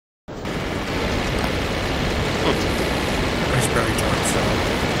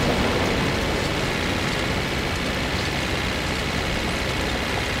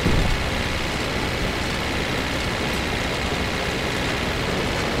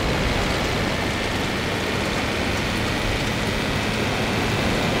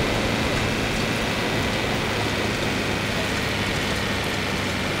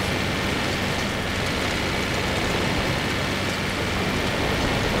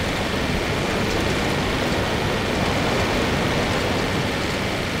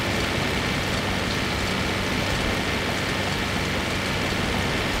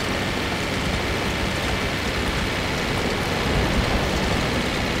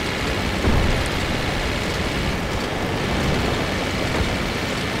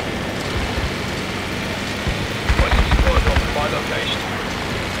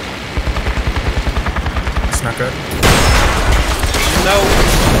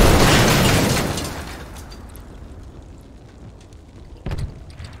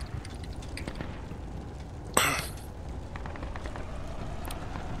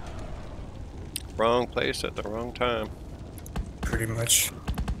Wrong place at the wrong time. Pretty much.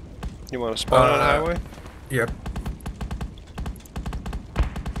 You want to spawn on highway? Yep.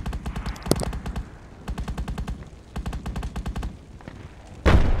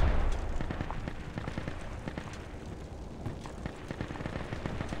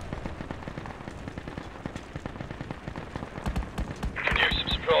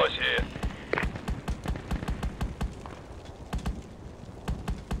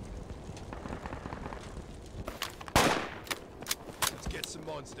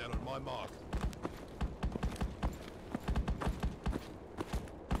 Down on my mark.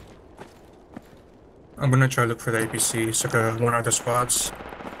 I'm gonna try to look for the APC, so one of the spots.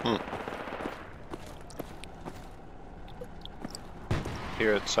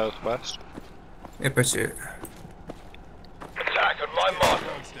 Here at southwest. Yep, I see it. Attack on my marker.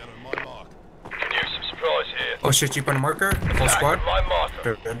 Down on my mark. Can use some supplies here. Oh shit, Jeep on the marker? Full Attack squad? on my marker.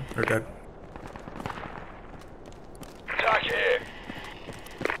 They're dead. They're dead. Attack here.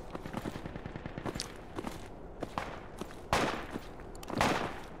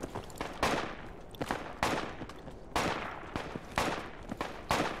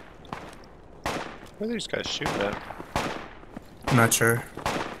 Where are these guys shooting at? I'm not sure.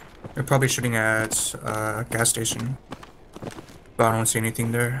 They're probably shooting at gas station. But I don't see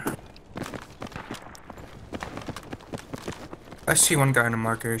anything there. I see one guy on the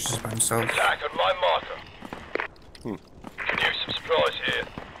marker, he's just by himself. Attack on my marker. Can use some supplies here.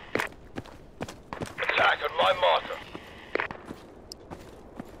 Attack on my marker.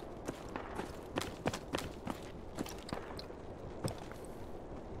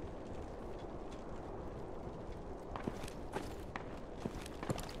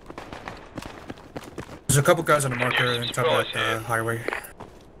 There's a couple guys on the marker on top of the highway.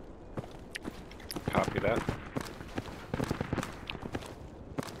 Copy that.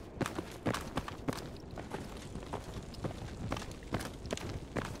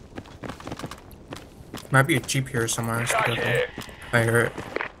 Might be a Jeep here somewhere. So Attack here. I hear it.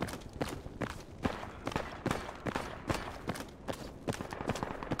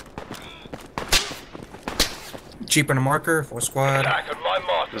 Jeep on the marker, full squad. Attack on my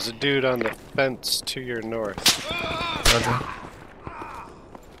marker. There's a dude on the fence to your north. Roger.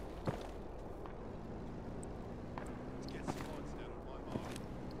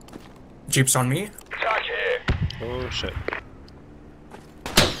 Jeep's on me. Attack here. Oh shit.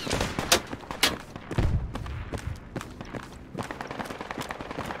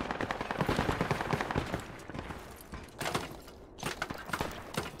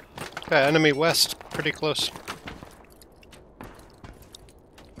 Yeah, enemy west, pretty close.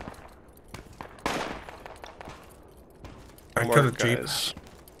 I More killed a Jeep. guys.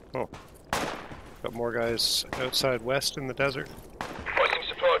 Oh. Got more guys outside west in the desert. Hoisting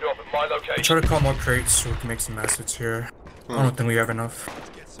supply drop at my I location. try to call more crates so we can make some assets here. I don't think we have enough.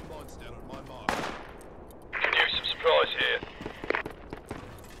 Get some mods down on my mark. Can use some supplies here.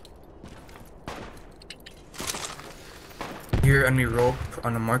 Here, enemy rope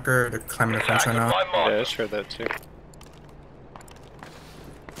on the marker. They're climbing the fence Attack right on now. my Yeah, marker. I just heard that too.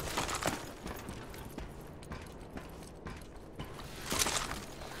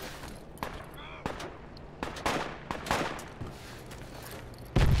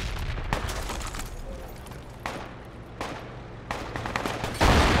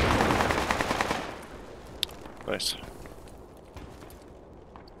 Nice.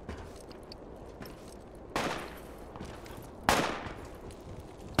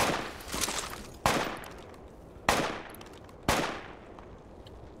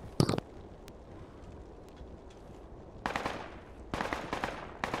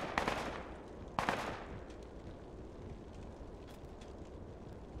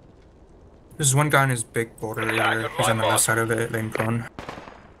 There's one guy in his big boulder Attack area. on He's my on the mark. left side of it, laying prone.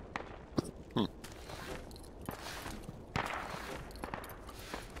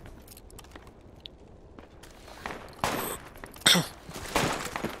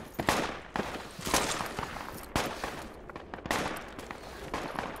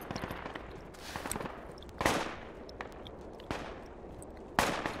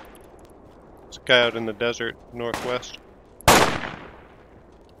 There's a guy out in the desert northwest.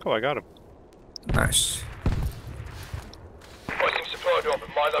 Oh, I got him. Nice. Hoisting supply drop at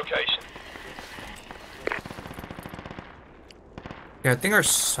my location. Yeah, I think our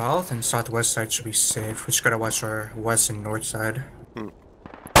south and southwest side should be safe. We just gotta watch our west and north side.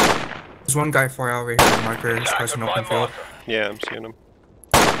 There's one guy far out right here on the marker. He's Attack crossing on my open field. marker. Yeah, I'm seeing him.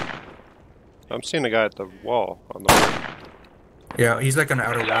 I'm seeing a guy at the wall on the right. Yeah, he's like on the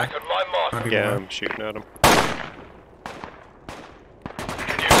outer wall. Attack on my marker. Might be Yeah, more. I'm shooting at him.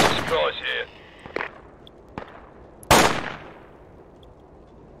 Can use some supplies here.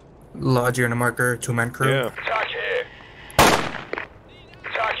 Lodgy on the marker, 2-man crew. Yeah. Attack here.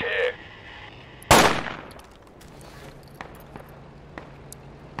 Attack here.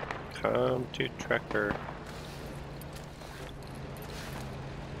 Come to tracker.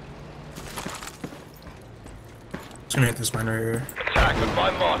 Just gonna hit this mine right here. Attack on my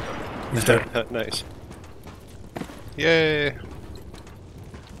marker. He's dead. Nice. Yay!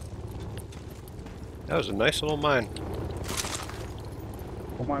 That was a nice little mine.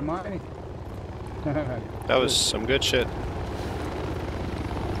 For my money. That was some good shit.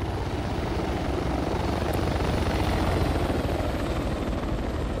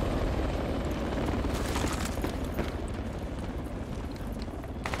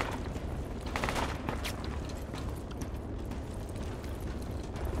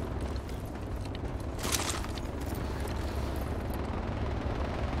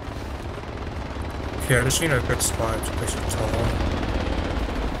 Yeah, I just need a good spot to place it tall.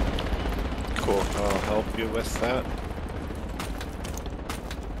 Cool. I'll help you with that.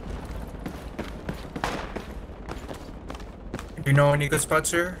 Do you know any good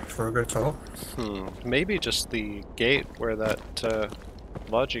spots here for a good tall? Maybe just the gate where that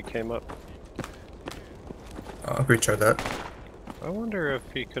logic came up. I'll retry that. I wonder if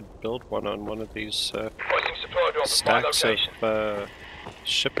he could build one on one of these Hoisting supply drop at my stacks location. of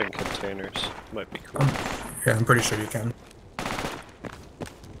shipping containers. Might be cool. Yeah, I'm pretty sure you can.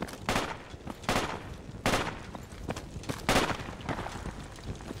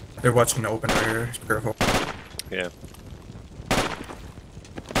 They're watching the open right here. Be careful. Yeah.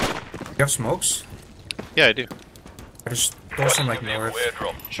 You have smokes? Yeah, I do. I just throw some like Vehicle north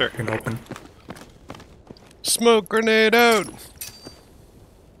airdrop. Sure. and open. Smoke grenade out!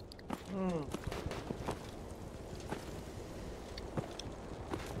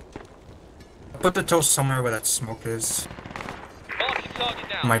 Put the toast somewhere where that smoke is. Marking target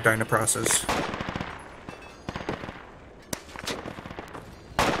now. Might die in the process.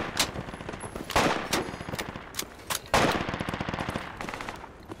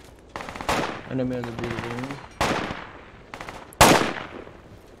 Enemy on the building.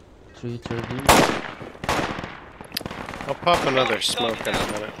 330. I'll pop another smoke in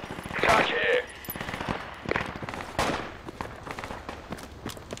a minute. Attack here.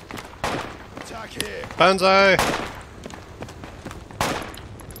 Attack here. Banzai!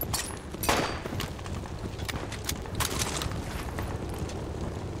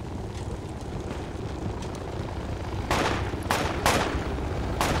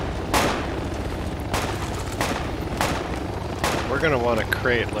 We're gonna want a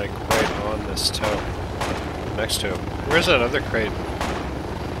crate like right on this tow. Next to it. Where's that other crate?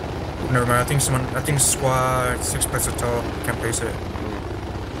 Never mind. I think squad 6 places tall. Can't place it.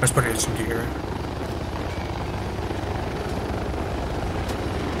 Let's put it HMD here.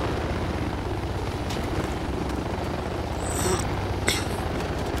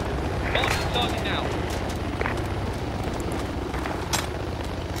 Marking target now.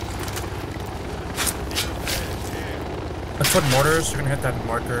 Let's put mortars. You're gonna hit that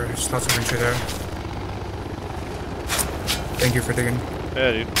marker. Just lots of infantry there. Thank you for digging.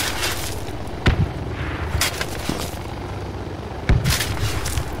 Yeah, dude.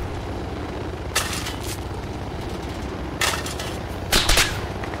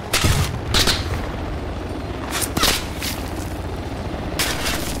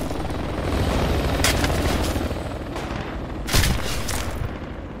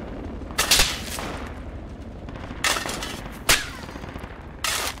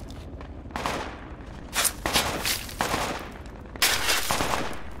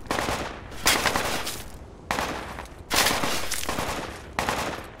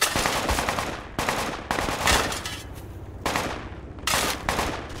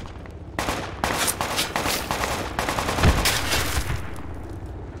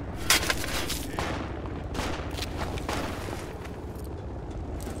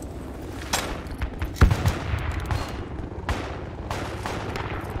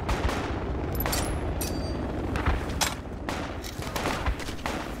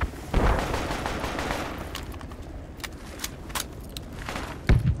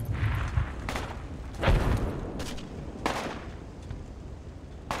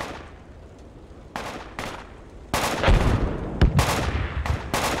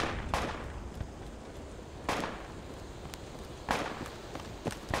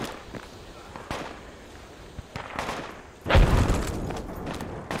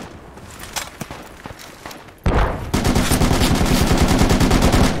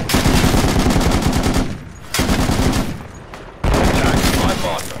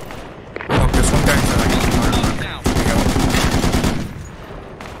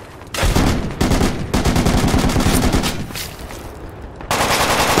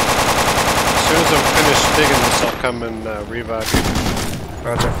 come and revive you.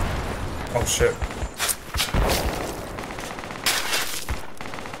 Roger. Oh shit.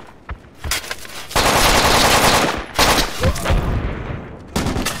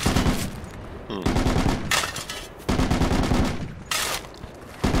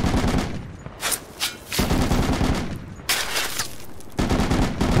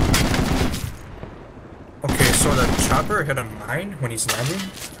 Okay, so the chopper hit a mine when he's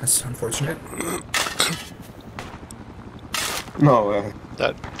landing. That's unfortunate. No way.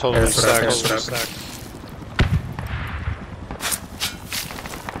 That totally That's what I sucks. thought. Totally sucks.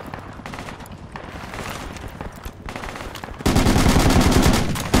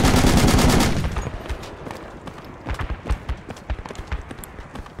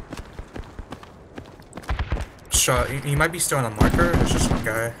 Shot. He might be still on a marker. There's just one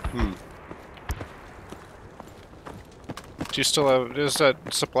guy. Do you still have? Is that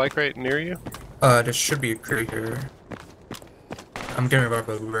supply crate near you? There should be a crate here. I'm getting rid of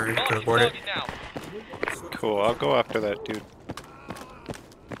a Uber to abort it. Cool. I'll go after that dude.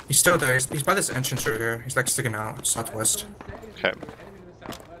 He's still there. He's by this entrance right here. He's like sticking out southwest. Okay.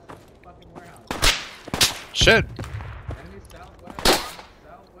 Shit.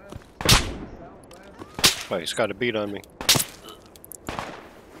 Oh, he's got a beat on me.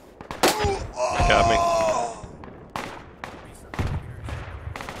 Got me.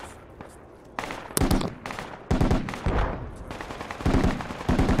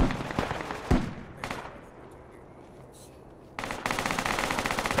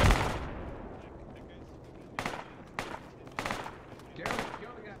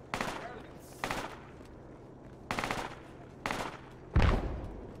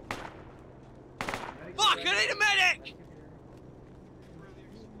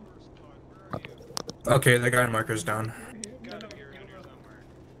 Okay, the guy in marker's down.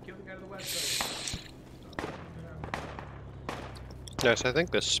 Yes, I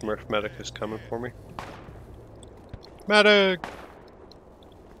think this Smurf medic is coming for me. Medic!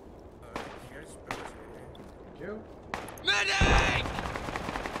 Medic!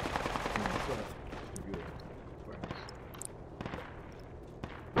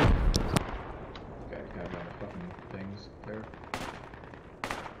 Things there.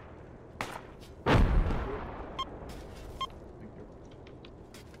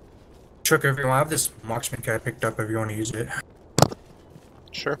 Trucker, if you want, I have this marksman guy picked up if you want to use it.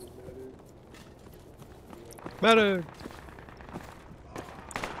 Sure. Medic!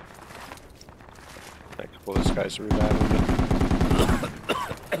 Well, this guy's reviving me.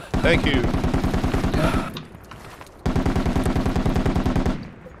 Thank you!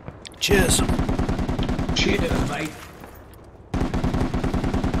 Cheers! Cheers, mate.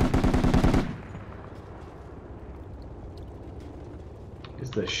 It's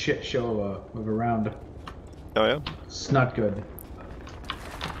the shit show of a round. Oh yeah? It's not good.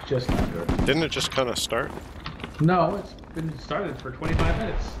 It's just not good. Didn't it just kind of start? No, it's been started for 25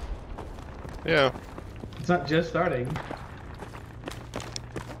 minutes. Yeah. It's not just starting.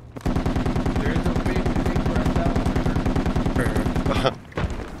 There is no big for ourselves.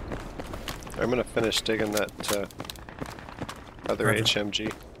 I'm gonna finish digging that other Roger.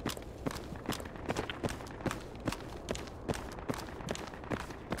 HMG.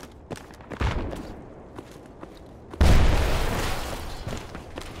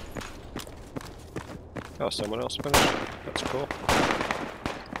 Oh, someone else finished? That's cool.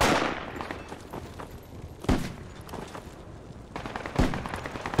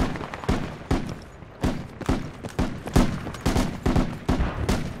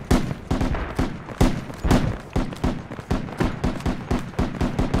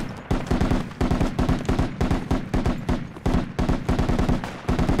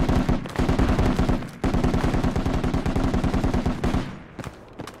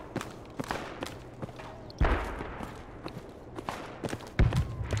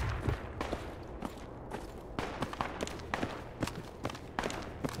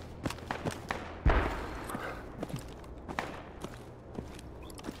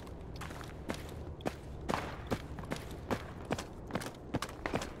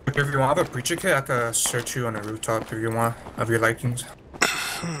 If you want, I have a breacher kit. I can search you on the rooftop if you want, of your likings.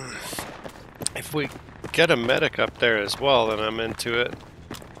 If we get a medic up there as well, then I'm into it.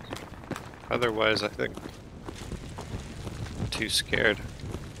 Otherwise, I think I'm too scared.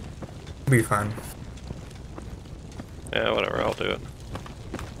 Be fine. Yeah, whatever, I'll do it.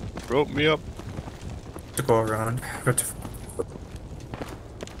 Rope me up. To go around. But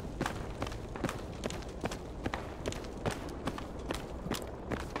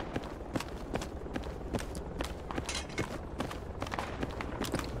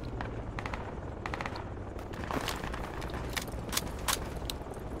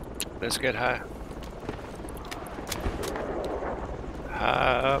Let's get high.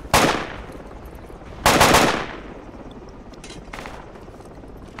 High up.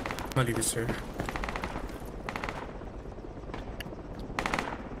 I'll leave this here.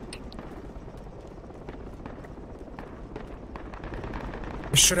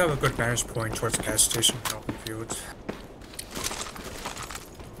 We should have a good vantage point towards the gas station and open fields.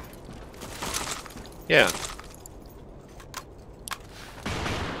 Yeah.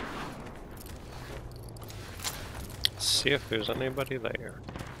 See if there's anybody there.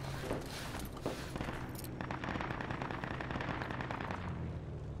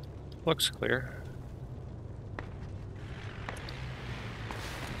 Looks clear.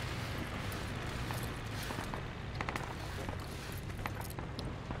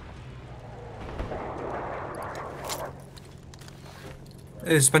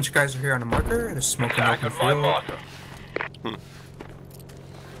 There's a bunch of guys here on the marker. They're smoking Attack open on my field. marker.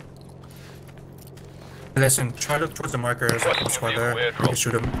 Listen, try to look towards the marker as I can squad there. We can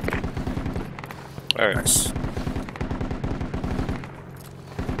shoot him. Alright. Nice.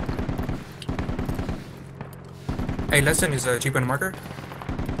 Hey, listen, is a Jeep on the marker?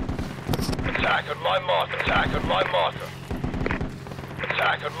 Attack on my marker. Attack on my marker.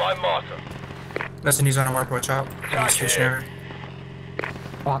 Attack on my marker. Listen, he's on a marker, watch out. Got He's stationary.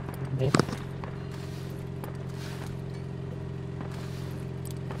 Fuck this.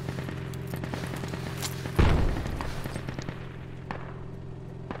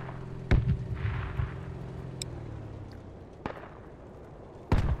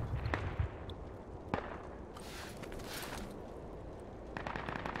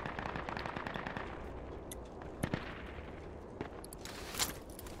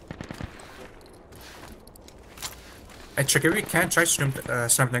 Hey, check if we can try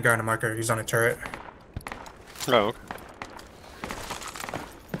sniping the guy on the marker. He's on a turret. Oh, okay.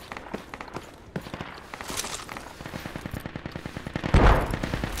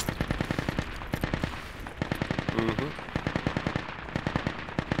 Mm-hmm.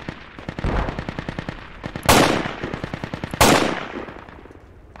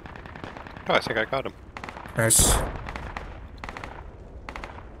 Oh, I think I got him. Nice.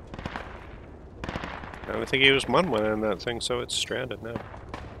 I think he was one in that thing, so it's stranded now.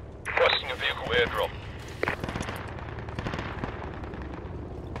 Requesting a vehicle airdrop.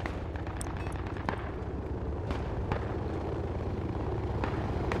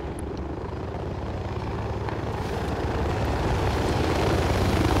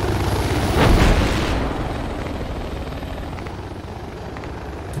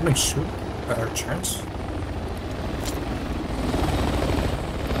 Didn't we shoot at our chance?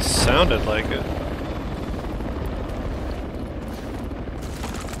 Sounded like it.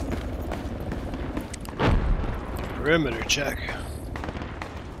 Perimeter check.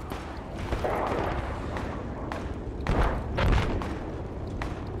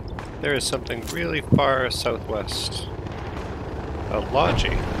 There is something really far southwest. A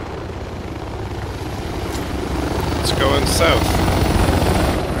Logi. It's going south.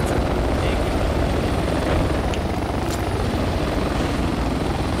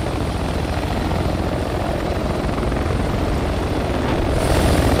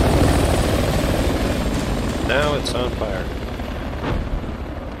 Now it's on fire.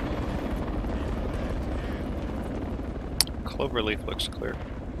 Cloverleaf looks clear.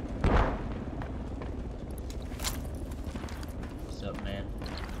 What's up, man?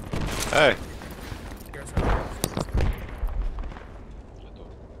 Hey.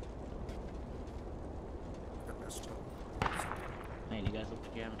 Man, you guys look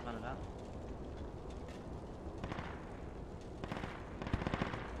like you're having fun of that?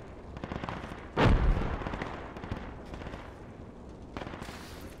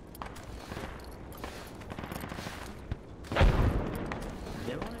 Is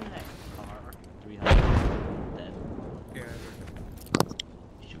everyone in that car? 300 dead. Yeah.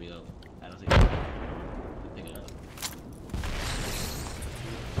 Should we go? I don't think we pick it up.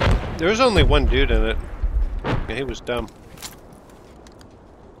 There was only one dude in it. Yeah, he was dumb.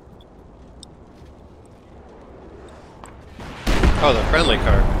 Oh, the friendly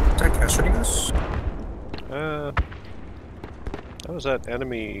car. Is that cash shooting us? That was that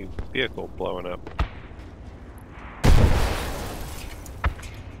enemy vehicle blowing up.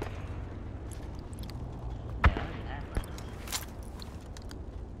 Yeah, I already had mine.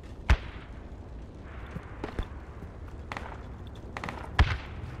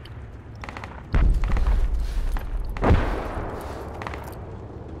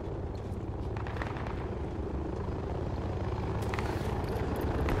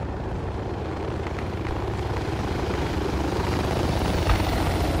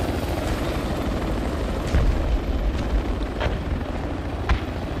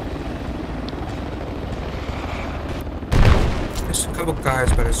 couple guys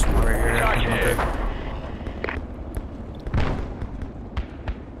by this wall right here. Attack Okay. here.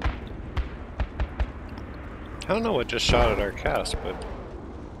 I don't know what just shot at our cast, but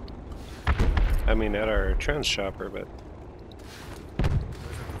I mean at our trans shopper, but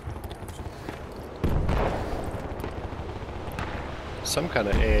some kind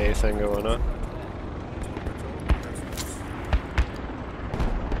of AA thing going on.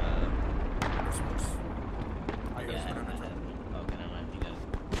 Yeah, I don't know. Okay, never mind. You got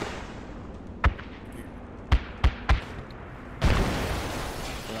it.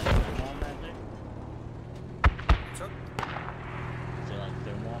 Is there like thermal on that there? What's up? Is there like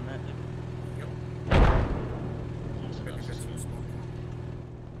thermal on that? Yep. So Maybe that's get just- some smoke.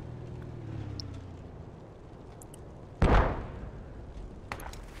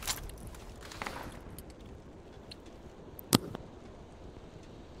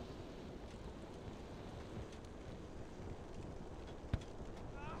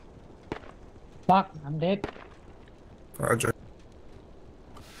 Fuck, I'm dead. Roger.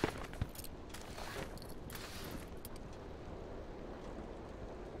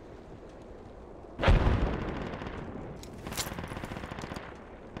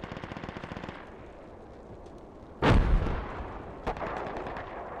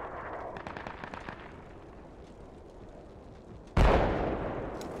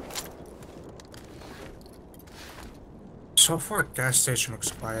 So far, gas station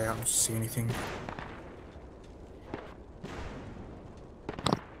looks quiet. I don't see anything.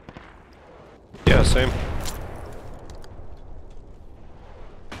 Yeah, same.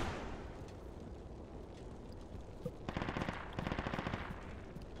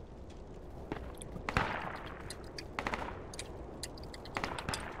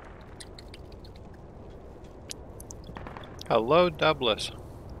 Hello, Douglas.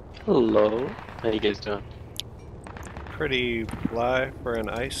 Hello. How you guys doing? Pretty fly for an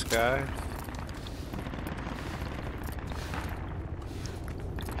ice guy.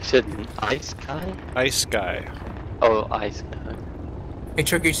 You said an ice guy? Ice guy. Oh, ice guy. Hey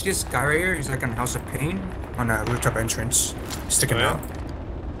Chuck, you see this guy right here? He's like on House of Pain on a rooftop entrance, sticking Oh, yeah? out.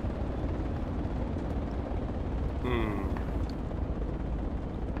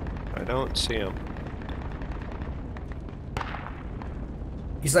 I don't see him.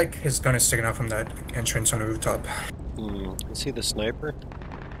 He's like, his gun is sticking out from that entrance on the rooftop. Is he the sniper?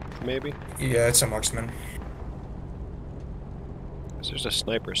 Maybe? Yeah, it's a marksman. 'Cause there's a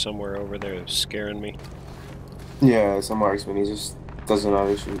sniper somewhere over there that's scaring me. Yeah, it's a marksman. He just doesn't know how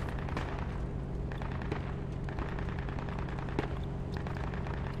to shoot.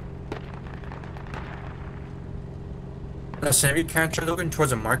 Listen, if you can't try looking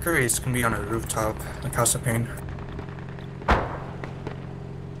towards a marker, it's gonna be on a rooftop, like House of Pain.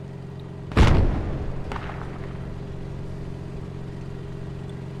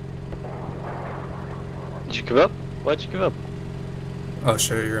 Did you give up? Why'd you give up? Oh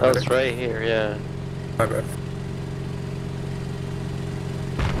shit, you're a Oh, medic. it's right here, yeah. My bad.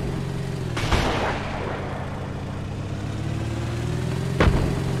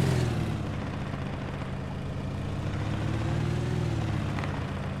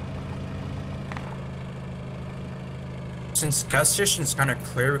 Since gas station's kind of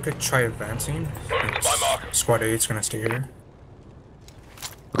clear, we could try advancing. Moving to my marker. Squad 8's gonna stay here.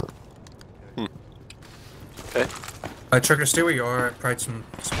 Okay. Trucker, stay where you are. Provide some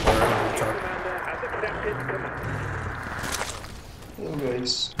support on the top. Oh,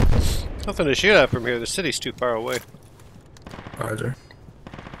 guys. Nothing to shoot at from here. The city's too far away. Roger.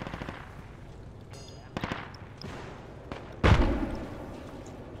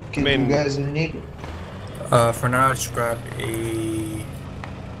 Okay, mean- you guys in need? For now, just grab a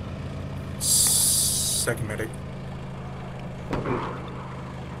second medic.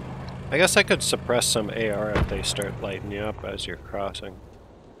 I guess I could suppress some AR if they start lighting you up as you're crossing.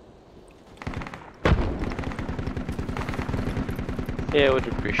 Yeah, I would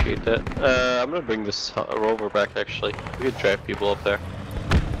appreciate that. I'm gonna bring this rover back actually. We could drive people up there.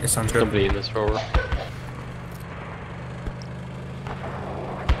 It sounds good. Somebody in this rover.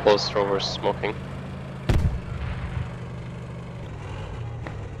 Both rovers smoking.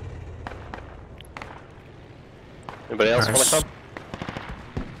 Anybody else Nice. wanna come?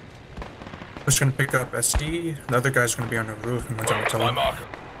 Just gonna pick up SD. The other guy's gonna be on the roof and one's on the To my top. marker.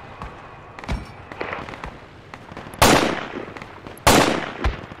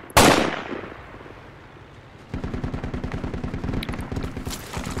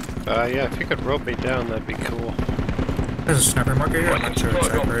 Yeah, if you could rope me down, that'd be cool. There's a sniper marker here. I'm not sure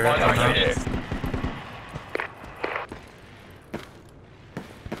exactly where My it is. marker here.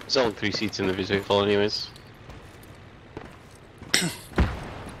 There's only 3 seats in the vehicle anyways.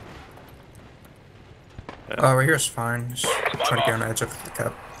 Right here is fine. Just trying to get on the edge of the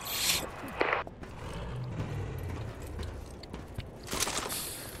cap.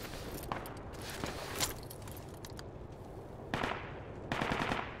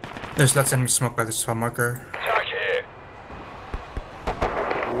 There's lots of enemy smoke by the spot marker. Attack here.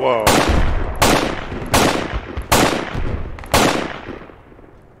 Whoa.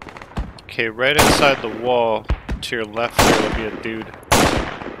 Okay, right inside the wall to your left there will be a dude.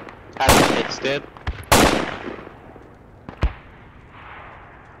 Has hits dead.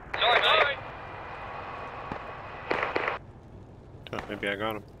 Sorry. Oh, maybe I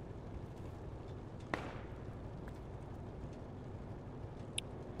got him.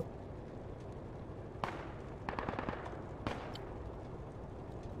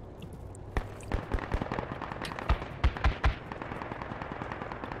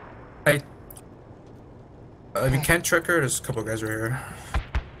 If you can't trick her, there's a couple guys right here.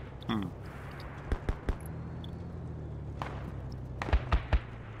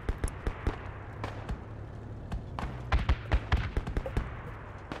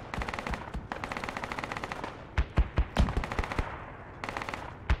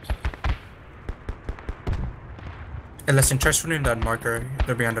 Hey, listen, try shooting that marker.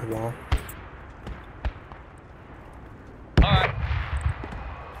 They're behind that wall. Alright.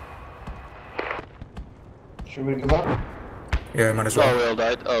 Should we give up? Yeah, might as Oh, well. Will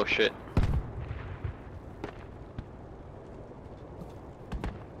died. Oh shit.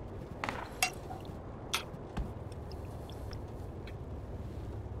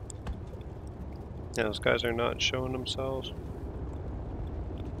 Yeah, those guys are not showing themselves.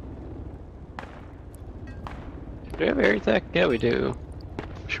 Do we have air attack? Yeah, we do.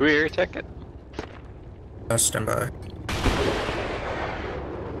 Should we air attack it? Stand by.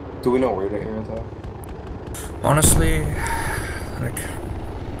 Do we know where to air attack? Honestly, like,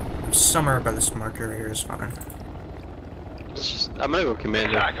 somewhere by this marker here is fine. It's just, I'm gonna go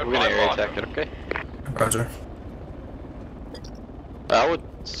commander. Attack We're on gonna my air mark. attack it, okay? Roger. I would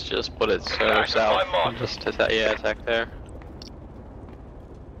just put it Attack on south. my mark. Just attack, yeah, attack there.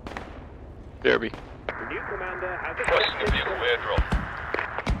 Derby. Requesting a vehicle airdrop.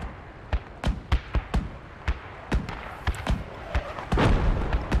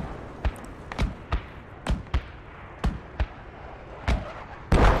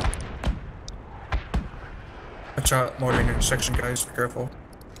 Watch out, more in the intersection, guys. Be careful.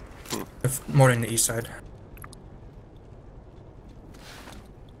 If more in the east side.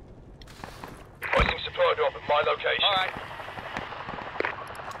 Requesting supply drop at my location. Alright.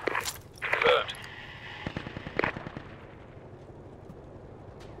 Confirmed.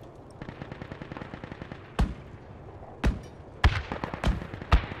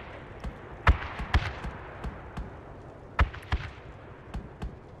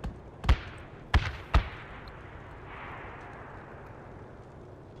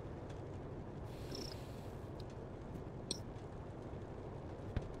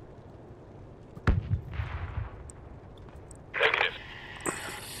 Negative.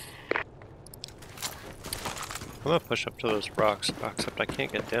 I'm gonna push up to those rocks, except I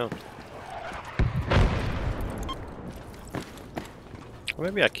can't get down. Or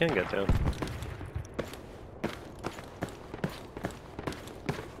maybe I can get down.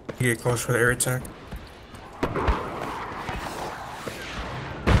 You get close for the air attack.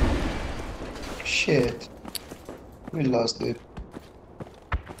 Shit. We lost it.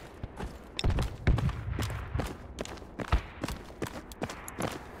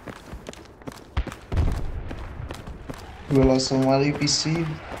 We lost on one APC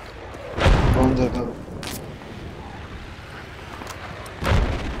from the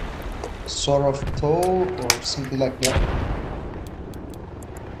sort of tow or something like that.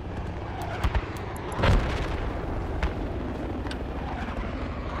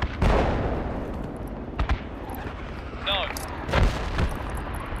 No.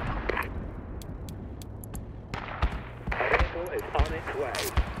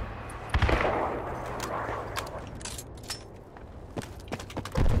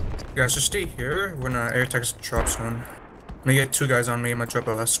 You guys, just stay here. We're gonna air attack drop soon. I'm gonna get two guys on me. I'm gonna drop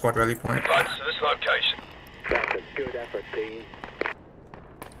a squad rally point. Advance to this location.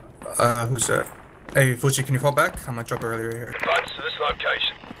 Who's that? Hey, Fuji, can you fall back? I'm gonna drop earlier here. Advance to this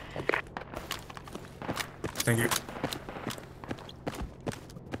location. Thank you.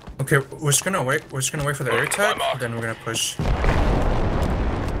 Okay, we're just gonna wait. We're just gonna wait for the air attack. Then we're gonna push.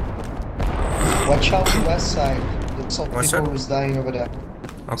 Watch out the west side. There's some West people side? who's dying over there.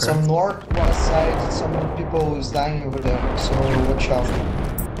 Okay. Some northwest side, some people who's dying over there. So watch out.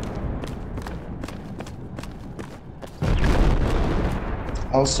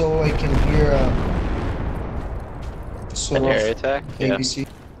 Also, I can hear sort An of area attack? Yeah. ABC.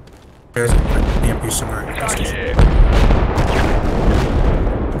 There's an EMP somewhere.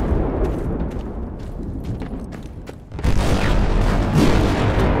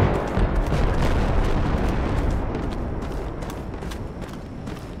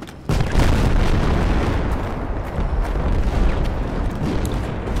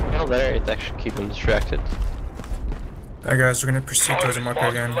 Well, that area attack should keep him distracted. Alright guys, we're gonna proceed towards the marker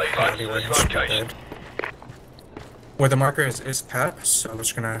again. Anyway, it's dead. Where the marker is cap, so we're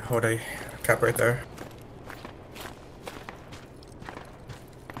just gonna hold a cap right there.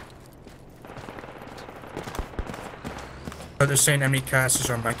 But they're saying enemy casters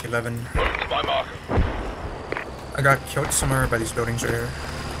are on Mike 11. To my marker. I got killed somewhere by these buildings right here.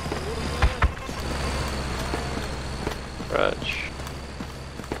 Raj.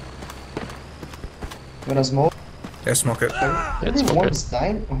 Gonna smoke. Yeah, smoke it. Everyone's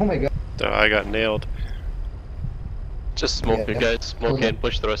dying? Oh my god. I got nailed. Just smoke Yeah, it, guys. Smoke okay. and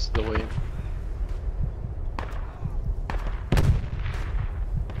push the rest of the way.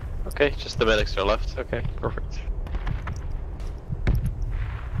 Okay, just the medics are left. Okay, perfect.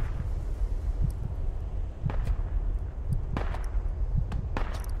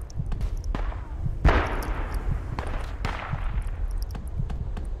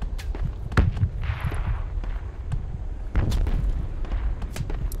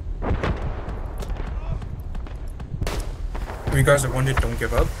 If you guys are wounded, don't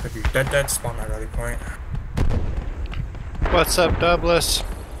give up. If you're dead, spawn at rally point. What's up, Douglas?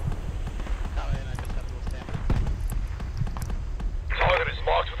 Target is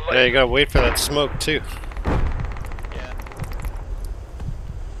marked with Yeah, laser. you gotta wait for that smoke too.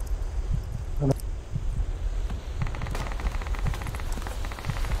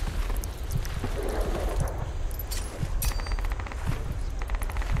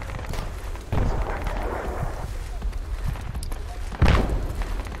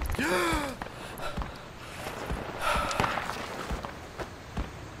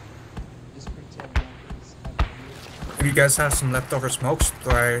 If you guys have some leftover smokes,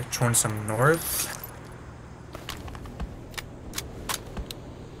 try throwing some north.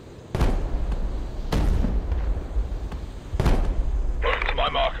 To my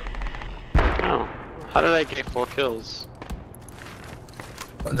marker. Oh, how did I get 4 kills?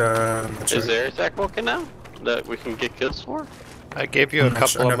 Is there attack broken now? That we can get kills for? I gave you a I'm not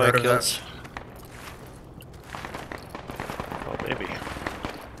sure, couple I of my never heard of kills. Well, maybe.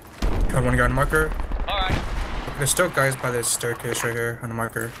 Got one guy on the marker. Alright. There's still guys by this staircase right here on the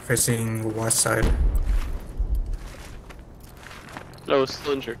marker, facing the west side. No,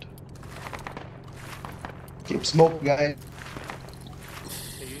 still injured. Keep smoke, guys.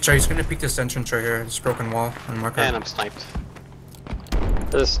 So he's gonna peek this entrance right here, this broken wall on the marker. And I'm sniped.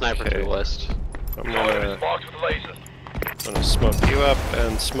 There's a sniper to the west. I'm Target gonna, is marked with laser. gonna smoke you up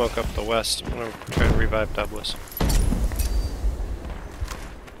and smoke up the west. I'm gonna try to revive Douglas.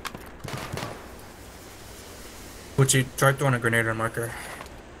 Would you try throwing a grenade on marker?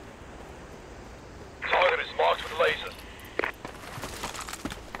 Target is marked with laser.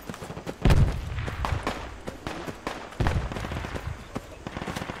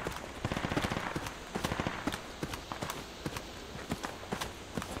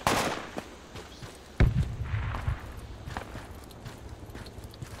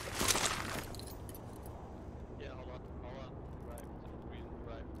 Yeah, hold on. Right.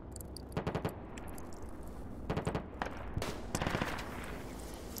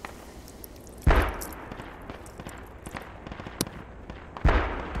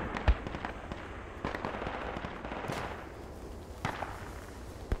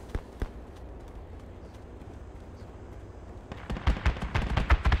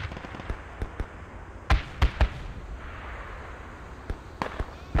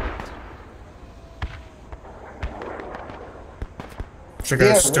 So guys,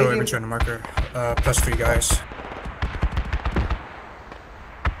 Yeah, still radio- infantry on the marker. Plus 3 guys.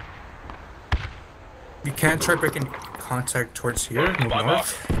 You can't try breaking contact towards here, move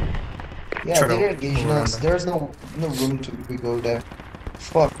north. Yeah, Try to they're engaging move us. around There's no room to we go there.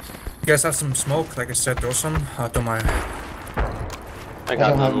 Fuck. You guys have some smoke, like I said, throw some. I'll throw my... I I got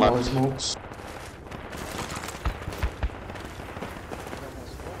don't have none more left. smokes.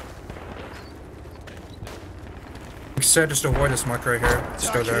 Like I said, just avoid this marker right here. It's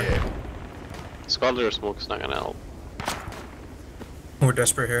still there. Squad leader smoke's not gonna help. We're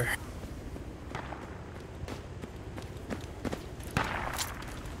desperate here.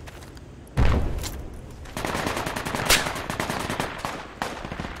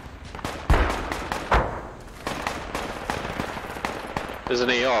 There's an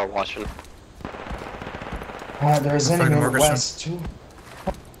AR watching. There's I'll find enemy the on the marker west too.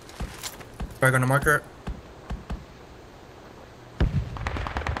 Back on the marker.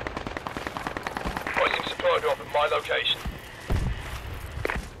 Hoisting supply drop at my location.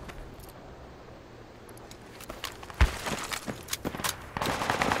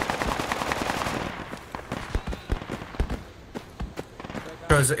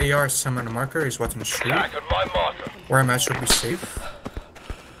 There's the AR some on the marker. He's watching the street. Attack on my marker. Where I'm at should be safe.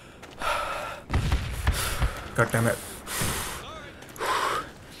 God damn it.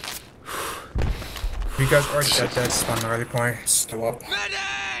 You guys already got that spawn the early point. Still up.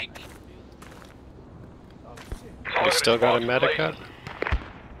 You still got a medic cut?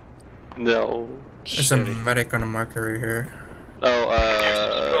 No. There's a medic on the marker right here.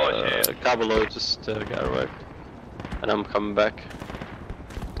 Oh, Cabalo just got arrived. And I'm coming back.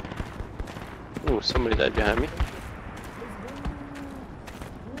 Ooh, somebody died behind me.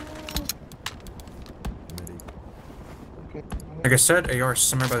 Like I said, AR is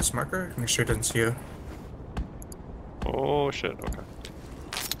somewhere by this marker. Make sure it doesn't see you. Oh shit, okay.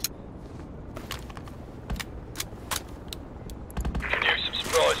 Can use some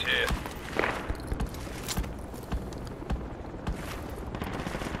supplies here.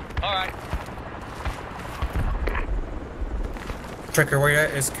 Alright. Tracker, where you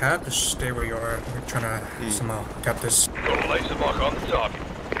at is cap. Just stay where you are. We're trying to somehow cap this. Got a laser mark on the target.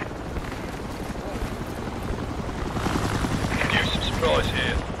 Can use some supplies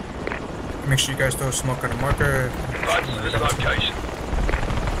here. Make sure you guys throw smoke on the marker. Advance to this location.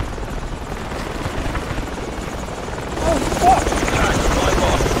 Attack on my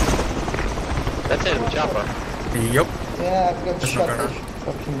marker. That's enemy chopper. Yup. Yeah, I've got There's no shot. gunner.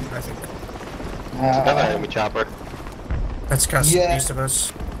 Fucking. I think. Another enemy chopper. That's cast Yeah. east of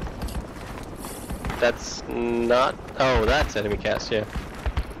us. That's not. Oh, that's enemy cast, yeah.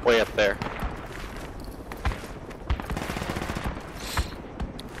 Way up there.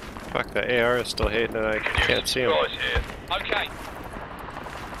 Fuck, the AR is still hitting and I can't see him. Supplies here. Okay.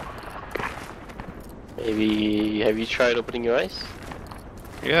 Maybe. Have you tried opening your eyes?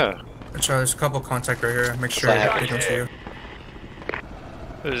 Yeah. There's a couple contact right here. Make sure Flag. they don't see you.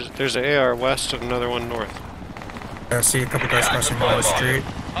 There's an AR west and another one north. I see a couple guys crossing down the street.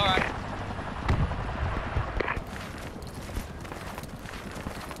 Alright.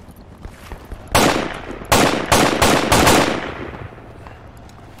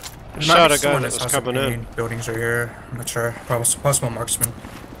 I shot a Someone guy that that's was also coming in. behind Buildings right here. I'm not sure. Possible marksman.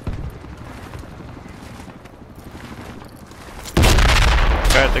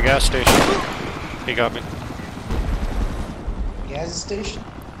 Guy at the gas station. He got me. Gas station?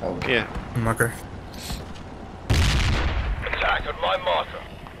 Oh, Yeah. Marker. Attack on my marker.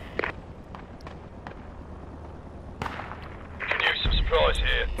 Can use some supplies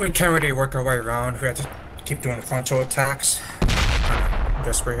here. We can't really work our way around. We have to keep doing frontal attacks. Kind of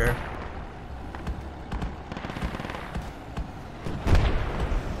desperate here.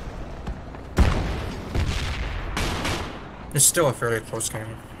 It's still a fairly close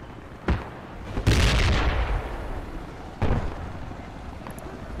game.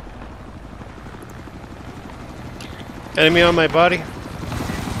 Enemy on my body.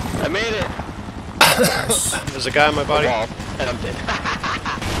 I made it! There's a guy on my body. Wall, and I'm dead.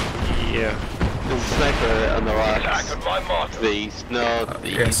 Yeah. There's a sniper on the Attack rocks. on my marker. To the east. No, to the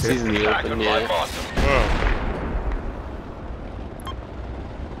yeah, east. see it. He's in the Attack open, on my yeah. marker. Oh.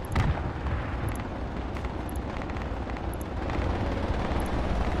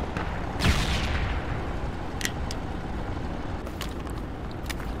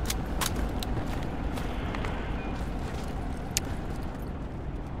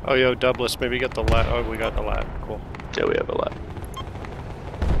 Oh, yo, Douglas, maybe get the lat. Oh, we got the lat. Cool. Yeah, we have a lot.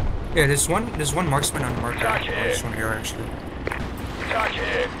 Yeah, there's one marksman on marker. Attack Oh, here. there's one here actually. Attack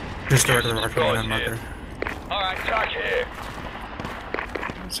here. Just a regular marksman on marker. Alright, attack here.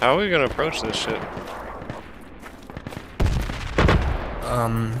 So how are we gonna approach this shit?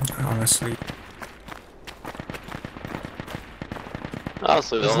 Honestly.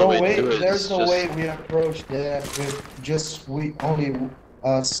 Honestly, the there's only no way to way. do it There's is no just... way we approach that with just only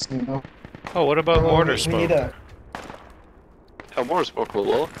us. You know. Oh, what about mortar we smoke? need a. Oh, mortar smoke will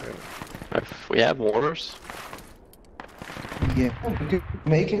look. If we have mortars. Yeah, we could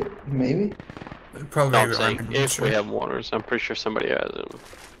make it. Maybe. Probably No, I'm aren't saying gonna if sure. we have mortars. I'm pretty sure somebody has them.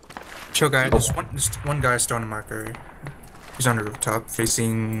 Chill guy, there's one guy still on the marker. He's on the rooftop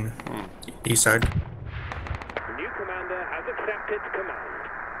facing east side. New commander has accepted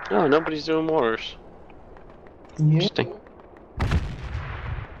command. Oh, nobody's doing mortars. Yeah. Interesting.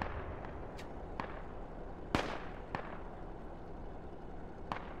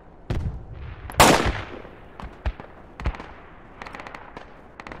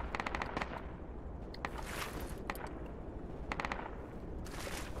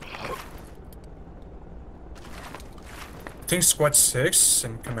 think squad 6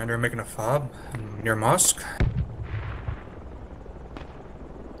 and commander are making a fob near mosque.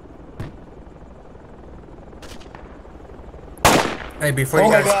 Hey, before Oh you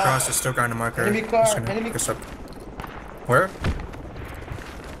my guys God. cross, there's still guy on the marker. Enemy car, Just gonna enemy- pick this up. Where?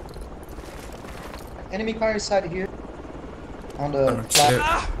 Enemy car inside here. On Oh, the shit.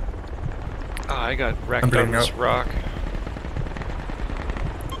 flat. Ah, I got wrecked I'm on bleeding this out. rock.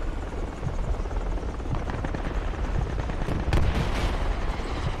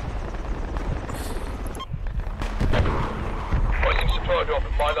 Hoisting supply drop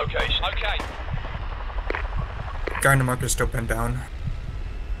at my location. Okay. Guy on the marker is still pinned down.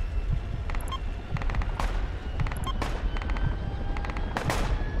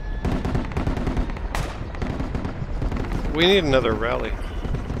 We need another rally.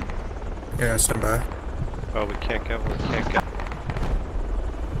 Yeah, stand by. Oh, we can't get one. Can't get.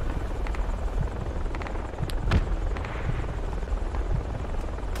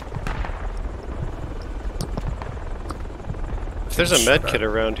 If there's a med kit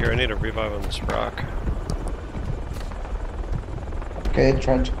around here, I need a revive on this rock. Okay,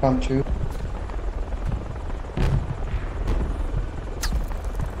 trying to come to.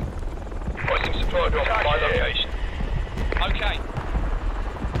 Hoisting supply drop at my location. Okay.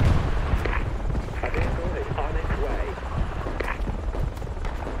 A vehicle is on its way.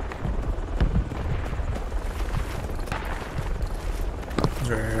 Is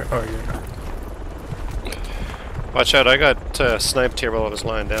there, oh, yeah. Watch out, I got sniped here while I was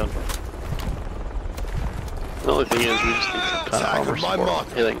lying down. The only thing is, we just need some kind of armor support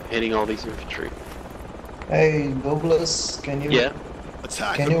hitting all these infantry. Hey, Douglas, can you Yeah?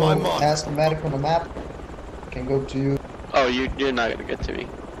 can you ask the medic on the map? Can go to you. Oh, you're not gonna get to me.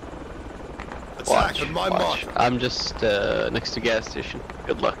 Watch, watch. I'm just next to gas station.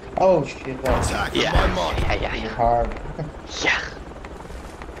 Good luck. Oh shit, that's Yeah. hard. Yeah.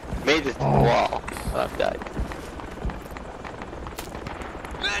 Made it to the wall, but I've died.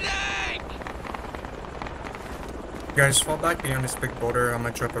 You guys fall back behind this big boulder. I'm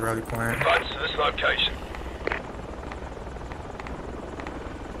gonna drop a rally point. Advance to this location.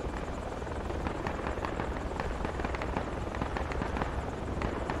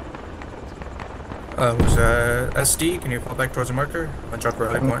 Who's SD? Can you fall back towards the marker? I'm gonna drop a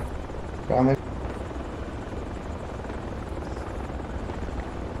rally point. Coming.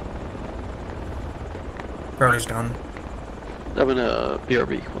 Rally's down. I'm in a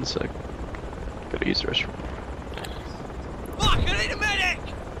BRB. 1 sec. Gotta use the restroom.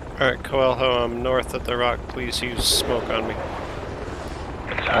 Alright, Coelho, I'm north at the rock. Please use smoke on me.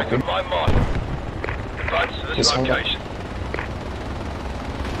 Attack at my mark. Advance to this Yes, hold on. location.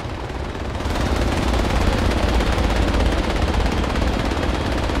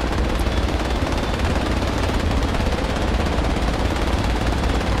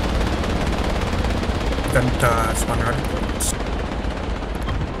 Then spawn rally points.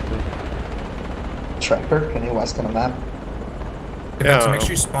 Tracker, can you ask on the map? Yeah. So make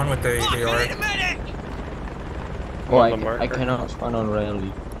sure you spawn with the AR. Oh, On the I marker. cannot spawn on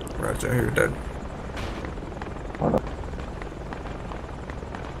rally. Roger, you're dead.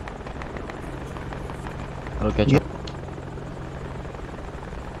 I'll catch Yeah. up.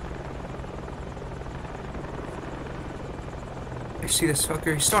 You see this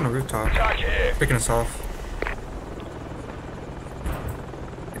fucker? He's still on the rooftop. Attack here. Picking us off.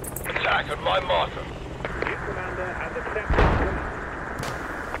 Attack at my marker. New commander has accepted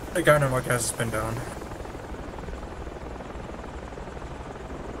command. The guy on the marker has been down.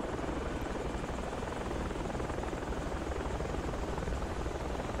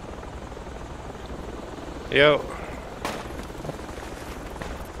 Yo.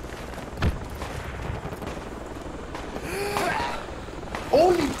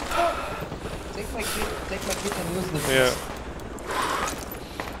 Holy fuck! Take my kit and use the Yeah.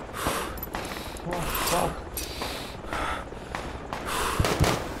 Oh fuck.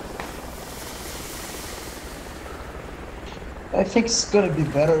 I think it's gonna be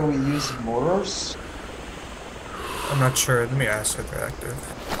better we use mortars I'm not sure. Let me ask if they're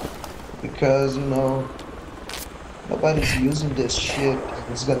active. because you know nobody's using this shit.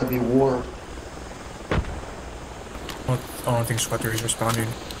 It's gonna be war. I don't think Squad 3 is responding.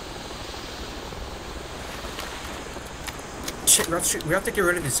 Shit, we have to get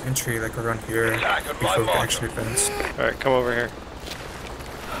rid of this entry like around here Attack at my before we can marker. actually fence. Alright, come over here.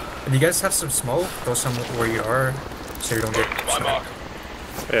 And you guys have some smoke? Throw some where you are so you don't get My sniped. marker.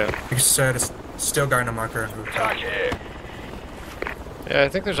 Yeah. You said it's still guy on the marker on rooftop. Attack here. Yeah, I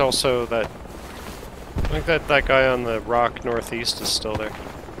think there's also that... I think that guy on the rock northeast is still there.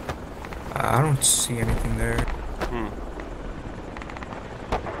 I don't see anything there. Hmm.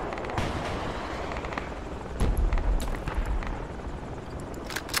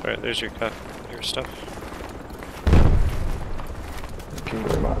 Alright, there's your stuff. Thank you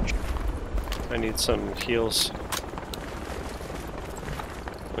very much. I need some heals.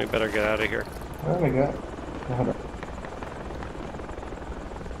 We better get out of here. Oh my god. Hold on.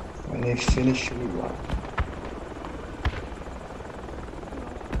 When they finish, we run.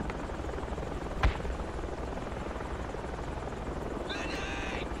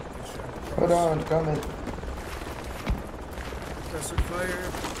 Hold on, coming. Desert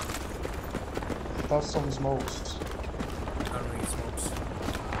fire. Toss some smokes. I don't need smokes.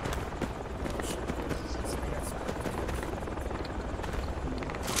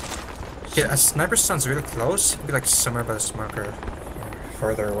 Yeah, a sniper sounds really close. It'd be like somewhere by the smoker, or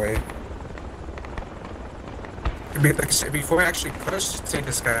further away. It'd be like, before we actually push, take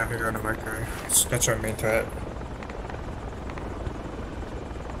this guy out here on the marker. That's our main threat.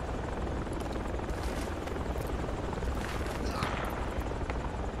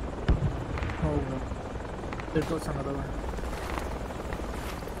 Oh, there goes another one.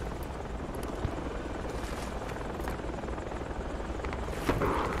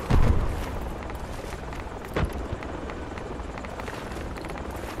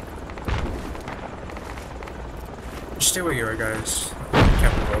 Stay where you are, guys.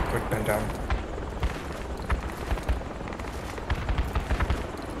 Can't move up, quick, bend down.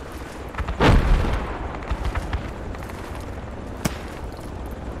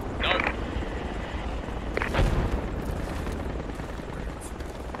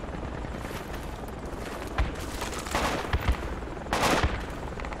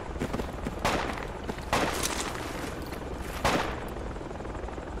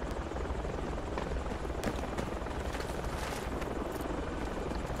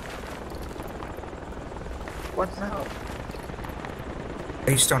 What's now?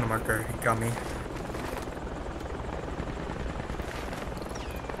 He's still on the marker, he got me.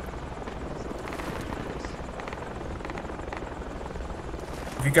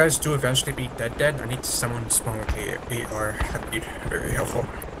 If you guys do eventually be dead, I need someone to spawn with the AR. That'd be very helpful.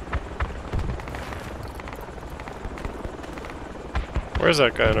 Where's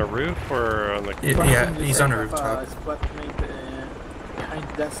that guy, on a roof or on the... Yeah, he's on a rooftop. Squad mate behind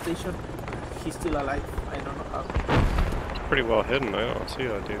that station. He's still alive. I don't know how. Pretty well hidden, I don't see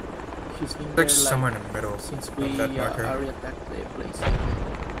that dude. He's been Like there somewhere in the middle since of we that marker. area attacked the place.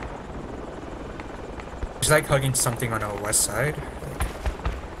 He's like hugging something on our west side.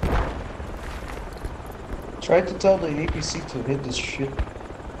 Try to tell the APC to hit this shit.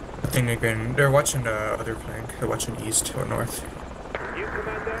 I think they're watching the other flank. They're watching east or north. New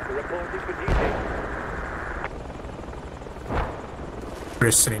commander reporting for duty. We're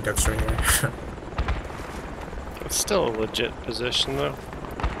just sitting ducks right here. It's still a legit position though.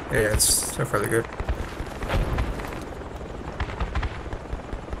 Yeah, it's so far good.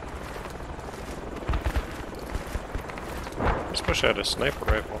 I just wish I had a sniper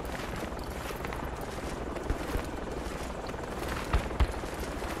rifle.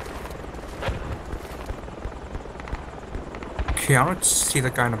 Okay, I don't see the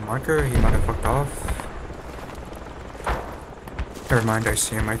guy on the marker. He might have fucked off. Never mind, I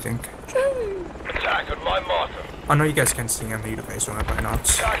see him, I think. Attack on my marker. Oh no, you guys can see him. You guys don't have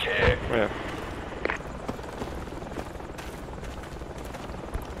binocs. Attack here. Yeah.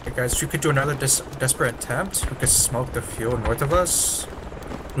 Hey guys, we could do another desperate attempt. We could smoke the field north of us.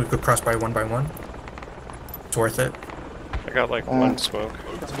 We could cross by one. It's worth it. I got like one smoke.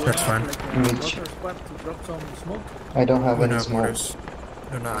 That's fine. Water squad to drop some smoke. I don't have We any don't have smoke. mortars.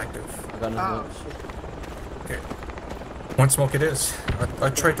 They're not active. I got no Ah, smoke. shit. Okay. One smoke it is. I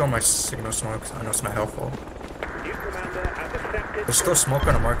tried all my signal smokes. I know it's not helpful. New commander at the sector. There's still smoke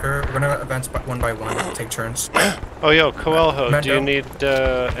on a marker. We're gonna advance one by one. Take turns. Oh yo, Coelho, do you Mando. need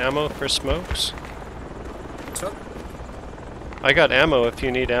ammo for smokes? What's up? I got ammo if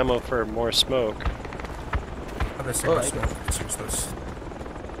you need ammo for more smoke. Oh, there's signal smoke. It's useless.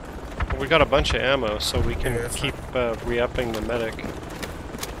 We got a bunch of ammo, so we can Yeah, that's keep re-upping the medic.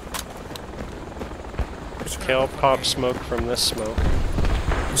 Okay, I'll pop smoke from this smoke.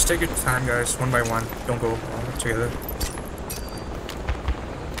 Just take your time, guys. One by one. Don't go all together.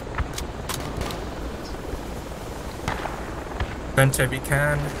 Vent if you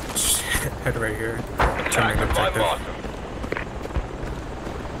can. Just head right here. Turn Attack main on my objective. marker.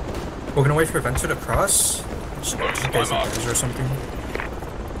 We're gonna wait for Vento to cross. Just you guys guys or something.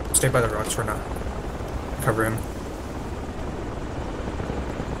 Stay by the rocks for now. Cover him.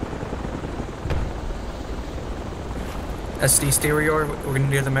 SD, stay where you are. We're gonna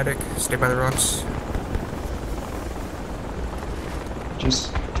near the medic. Stay by the rocks.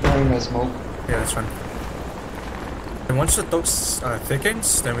 Just throwing my smoke. Yeah, that's fine. And once the throat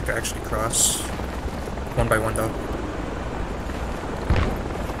thickens, then we can actually cross. One by one, though.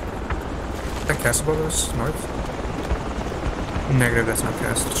 Is that cast above us? North? Negative, that's not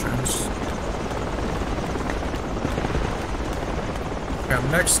cast, it's trans. Okay,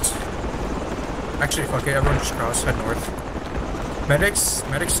 next. Actually, fuck it, everyone just cross, head north. Medics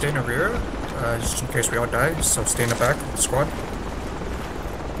stay in the rear, just in case we all die, so stay in the back of the squad.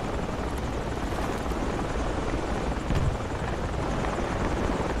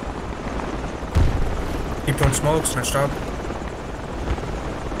 Keep doing smokes, nice job.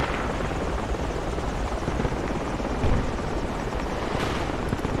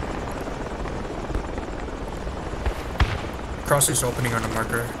 Cross is opening on the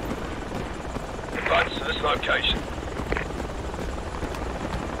marker. Advance to this location.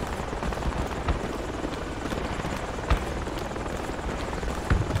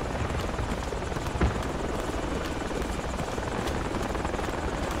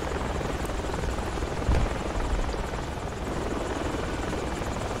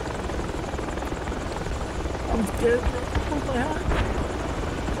 I'm scared. Hold my hand.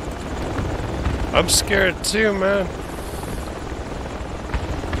 I'm scared too, man.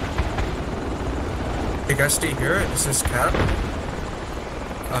 You guys stay here, this is cap.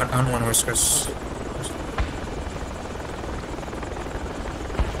 I don't want to risk us.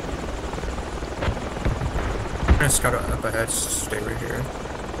 I'm gonna scout up ahead, stay right here.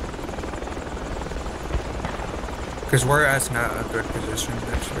 Because we're at not a good position,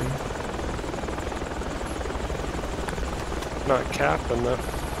 actually. Not capping though.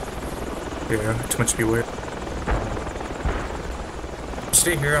 Yeah, too much to be weird.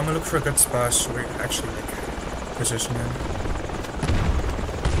 Stay here, I'm gonna look for a good spot so we can actually like position in.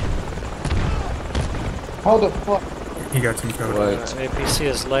 How the fuck? He got team code. APC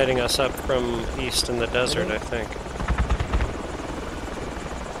is lighting us up from east in the desert, I think.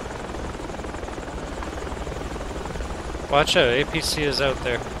 Watch out, APC is out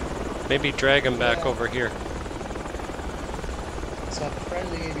there. Maybe drag him back over here. It's a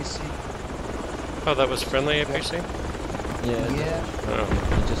friendly ABC. Oh, that was friendly APC? Yeah. Oh.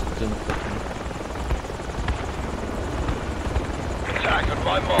 He just didn't put me. Attack on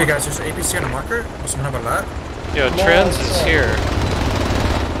my mark. Hey guys, there's APC on the marker. There's one of a lot. Yo, No, Trans it's, is here.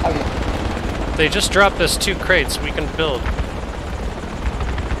 Oh yeah. They just dropped us 2 crates, we can build.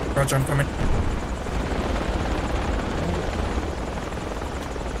 Roger, I'm coming.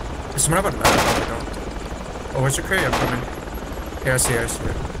 There's one of a lot. I don't. Oh, where's your crate? I'm coming. Yeah, I see it.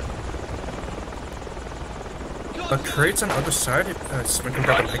 A crate's on the other side. Someone can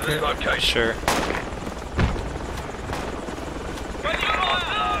grab a light kit. Sure.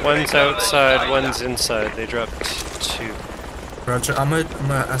 One's outside, one's inside. They dropped 2. Roger, I'm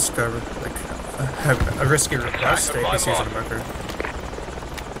gonna ask a risky request. The APC's on the marker.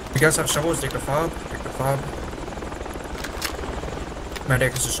 You guys have shovels? Take the fob. Take the fob.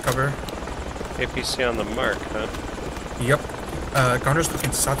 Medic is just cover. APC on the mark, huh? Yep. Gunner's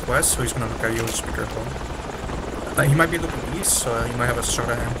looking southwest, so he's gonna look at you. Just be careful. He might be looking east, so you might have a shot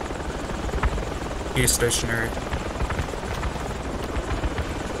at him. He is stationary.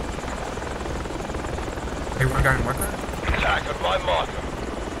 Hey, one guy on the marker. Attack on my marker.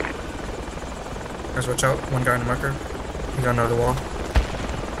 Guys, watch out. One guy on the marker. He's under the wall.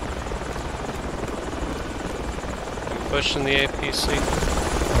 I'm pushing the APC.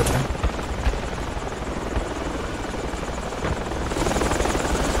 Roger.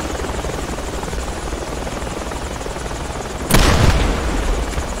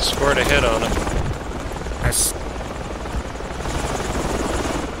 Scored a hit on him. Nice.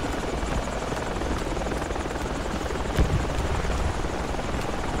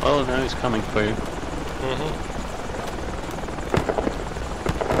 Oh, now he's coming for you.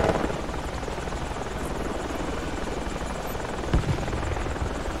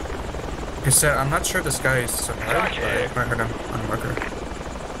 Like I said, I'm not sure this guy is survived, but I heard him on the marker.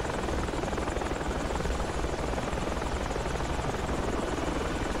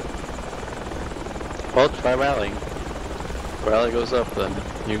 Well, try rallying. Rally goes up, then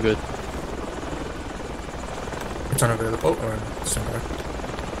you're good. It's unavailable or similar.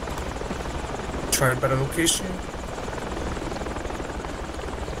 Try a better location.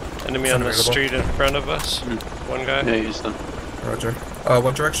 Enemy It's on the unavailable. street in front of us. One guy. Yeah, he's done. Roger.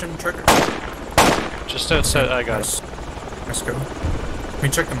 What direction, Trigger? Just outside. I got it. Let's go. Let me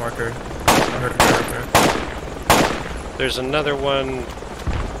check the marker. I heard a guy right there. There's another one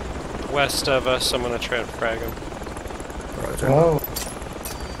west of us. I'm gonna try and frag him. Roger. Oh.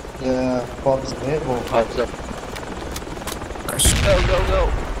 Yeah, Bob's available. Pops up. Nice. Go, go,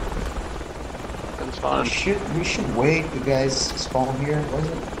 go! I'm fine. We should wait. The guys spawn here, was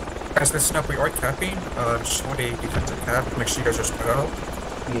it? Guys, listen up. We are capping. Just hold a defensive cap. Make sure you guys are spread out.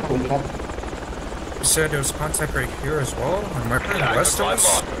 Yeah, we have. You said there was contact right here as well. On marker west of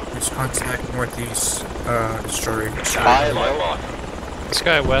us. There's contact northeast. Destroy. This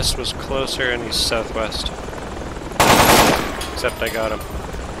guy west was closer and he's southwest. Except I got him.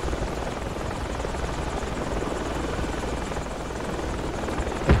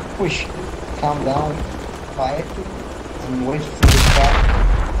 Push. Calm down. Quiet. And wait for the shot.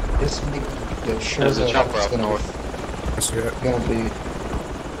 Just make sure There's a that chopper it's up north. gonna be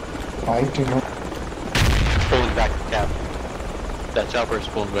quiet, you know. Pulling back the cap. That chopper is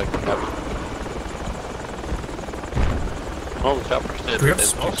pulling back the cap. All the choppers did. Do we have They're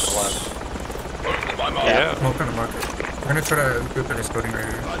smokes? just alive. Yeah. Smoke on the marker. We're gonna try to group in this building right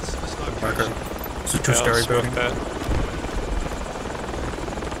here. Marker. It's a two-story building. That.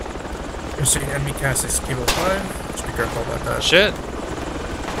 You're seeing enemy cast is Kilo 5. Just be careful about that. Shit!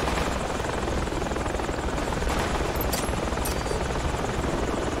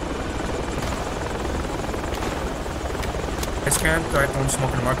 Guys can go ahead and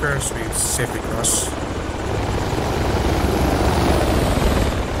smoke on the marker so we safely cross.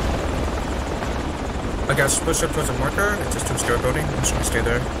 I guess push up towards the marker. It's just two-story building. I'm just gonna stay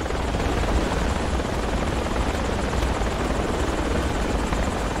there.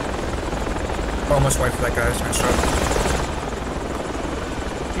 Almost wiped that guy's nice shot.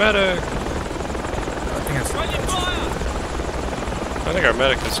 Medic! I think that's I think our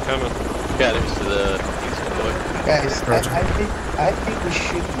medic is coming. Yeah, there's the east door. Guys, I think we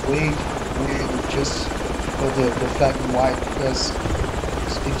should wait with just for the flag and white, because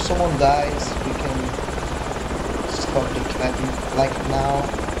if someone dies, we can stop the capping. Like now,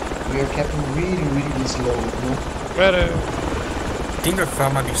 we are capping really slow, you know? Medic! I think the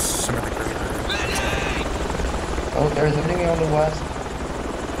file might be some of the graveyard. Oh, there's an enemy on the west.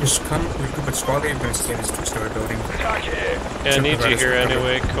 Just come, we group with squad lead, I'm gonna stay in this two-story building. Yeah, I need you here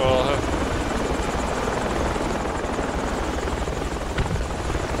anyway, Koala.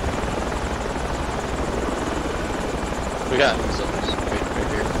 We got zones right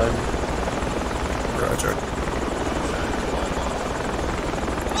here. Roger.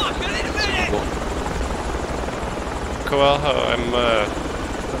 Koala,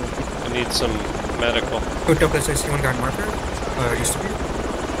 I need some medical. Who took this AC1 guy marker? Used to be.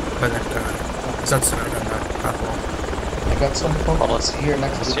 But that, is outside on that path wall. I got some pumpkins here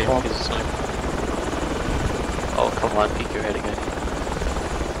next to the pump. Oh, come on, peek your head again.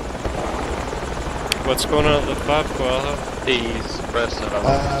 What's going on at the pub, Koala? He's pressed it up.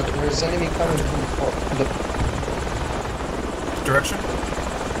 There's enemy coming from the Direction?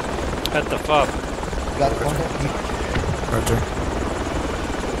 At the fob. got one hit. Roger.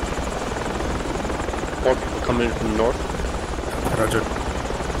 More people coming in from the north. Roger.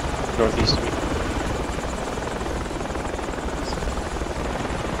 Northeast of me.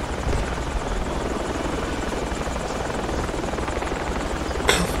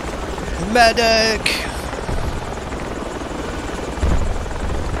 Medic!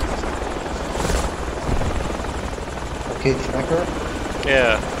 Okay, tracker.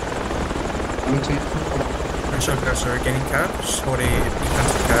 Yeah. Me too. I'm sure you guys are getting cap. Just hold a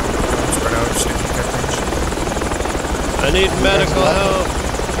defensive cap. Don't spread out. Just in cap range. I need medical help!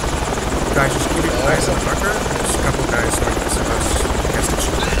 Guys, just keep your eyes on the marker. There's a couple guys northeast of us. Gas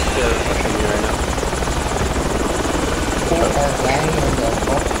station. Yeah, they're pushing me right now. Four are dying on the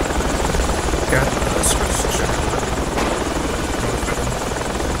pump. Yeah, let's switch to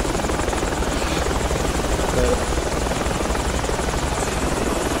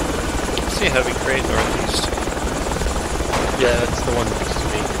See a heavy crate northeast. Yeah, that's the one next to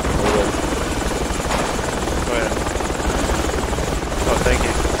me. Oh yeah. Oh, thank you.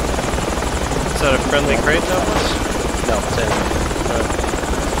 Is that a friendly crate, Douglas? No, it's enemy.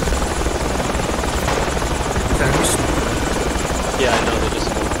 Yeah, I know, they just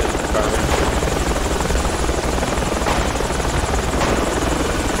moved it farther.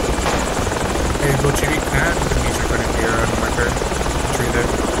 Hey, go GV can. You can use your grenadier on the marker. Tree there.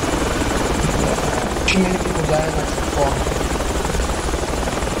 Too many people dying next to the pump.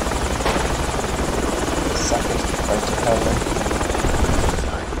 Suckers try to help them.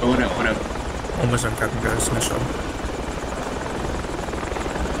 What up? Almost on Captain guys. Nice shot.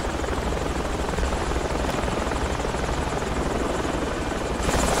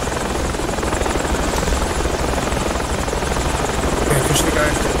 Okay, push the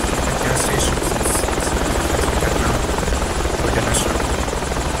guys at the gas station. We're getting a shot.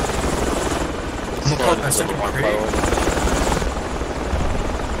 I'm gonna call that second crate.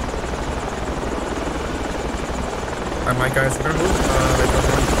 Alright guys, we're gonna move like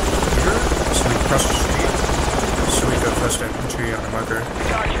around here, so we cross the street, so we go first infantry on the marker.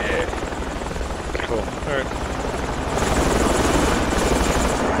 Cool. Alright.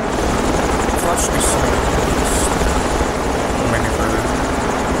 Flash should be somewhere or maybe further.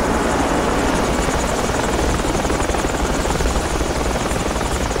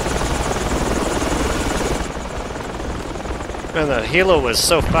 Man, that helo was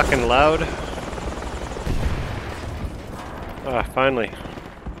so fucking loud. Ah, finally.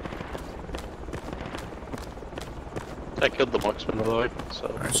 I killed the marksman by the way, so.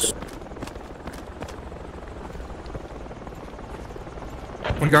 Nice.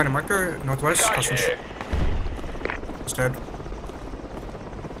 One guy on the marker, northwest, crossing street. He's dead.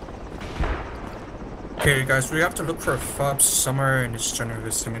 Okay guys, we have to look for fobs somewhere in this general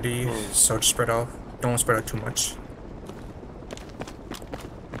vicinity, so just spread out. Don't spread out too much.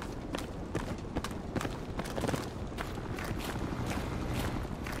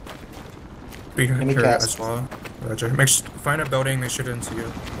 Be here as well. Roger. Find a building, make sure they didn't see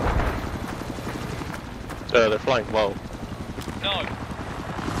you. They're flying low. No.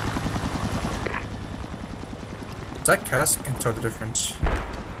 That cast can tell the difference. I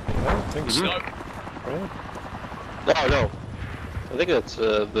don't think so. Really? No. I think that's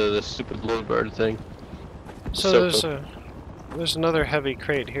the stupid bluebird thing. So there's another heavy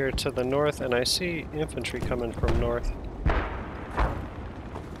crate here to the north, and I see infantry coming from north.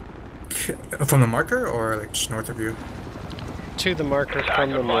 From the marker, or like just north of you? To the marker from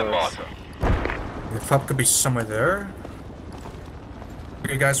the north. The fob could be somewhere there.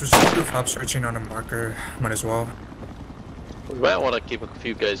 Okay guys, we're just gonna do fob searching on a marker, might as well. We might want to keep a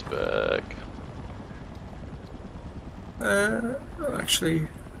few guys back. Actually...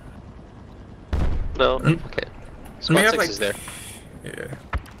 No? Okay. Squad 6 is there. Yeah.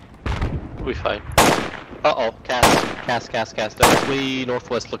 We'll be fine. Uh-oh, cast. Directly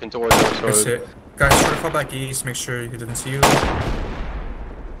northwest looking towards us. That's it. Guys, try to fall back east, make sure he didn't see you.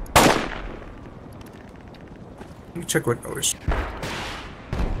 Let me check what... Oh, you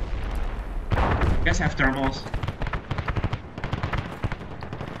guys have thermals.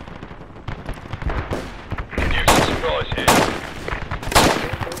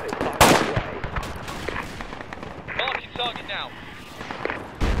 Marking target now.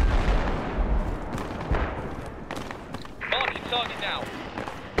 Marking target now.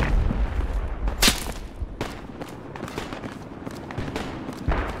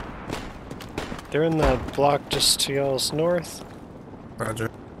 They're in the block just to y'all's north. Roger.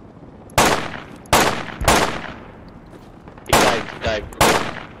 He died.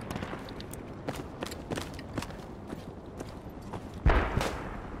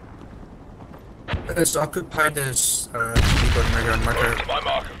 Let's occupy this building right here on marker.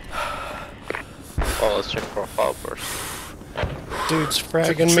 Oh, let's check for a fob first. Dude's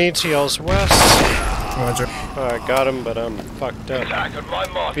fragging me to y'all's west. Roger. I got him, but I'm fucked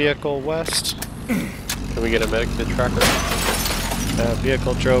up. Vehicle west. Can we get a medic to tracker?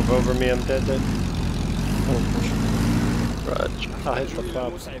 Vehicle drove over me, I'm dead. Roger. I'll hit the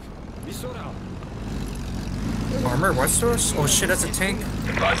fob. Armor, what source? Oh shit, that's a tank.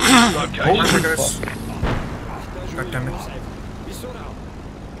 Oh my gosh. God damn it.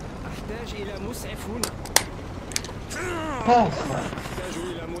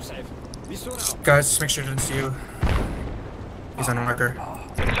 Guys, make sure he didn't see you. He's on a marker.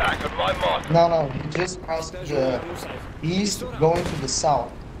 No, he just passed the east going to the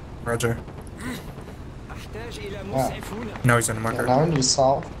south. Roger. Yeah. No, he's on the marker. Now in the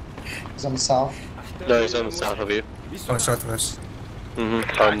south. He's on the south. No, he's on the south of you. Oh, southwest. Yeah,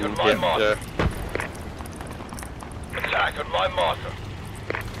 there. Attack on my marker.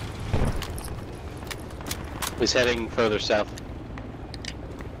 He's heading further south.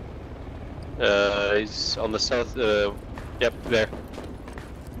 He's on the south, yep, there.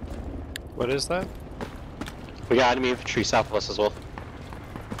 What is that? We got enemy infantry south of us as well.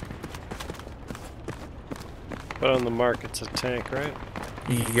 But on the mark, it's a tank, right?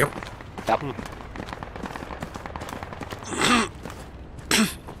 Yep.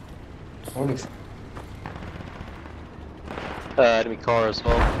 Holy enemy car as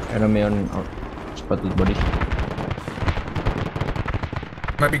well. Enemy on our spotted body.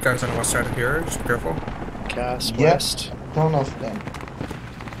 Might be guys on the west side of here, just be careful. Cass Yep. west. Ton of them.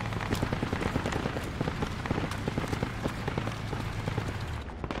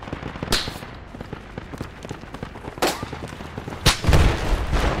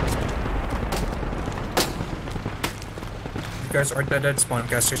 You guys are dead, spawn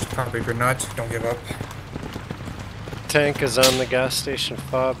gas station copy. If you're not, don't give up. Tank is on the gas station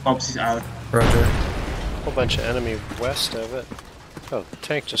fob. Pops is out. Roger. Whole bunch of enemy west of it. Oh, the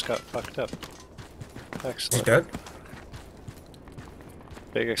tank just got fucked up. Excellent. Is he dead?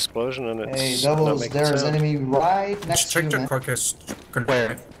 Big explosion and it's Hey, not doubles, making there's sound. enemy right next to Check you, the man. carcass.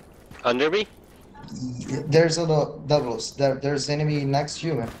 Where? Under me? There's a doubles. There's enemy next to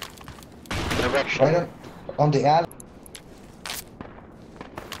you, man. Direction. Right on the alley.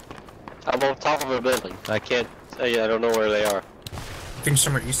 I'm on top of a building. I can't. I don't know where they are. I think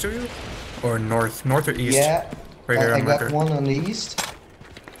somewhere east of you? Or north? North or east? Yeah, Right here I on got marker. one on the east.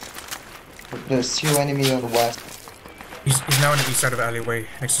 There's two enemy on the west. He's now on the east side of the alleyway,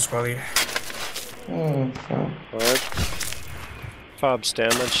 next to Squally. What? Fob's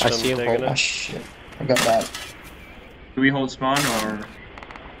damaged. I see him digging Oh it. shit, I got that. Do we hold spawn or?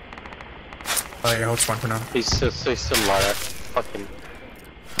 Oh yeah, hold spawn for now. He's still alive. Fucking.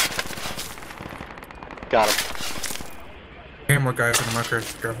 Got him. Hey, more guys on the marker.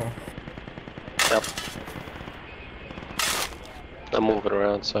 Careful. Yep. I'm moving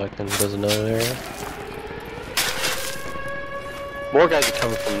around so I can. There's another area. More guys are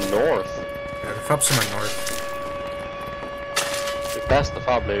coming from north. Yeah, the fob's somewhere north. We passed the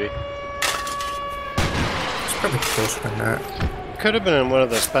fob, maybe. It's probably closer than that. Could have been in one of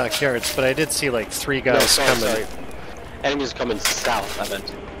those backyards, but I did see like 3 guys coming. Sorry. Enemies coming south, I meant.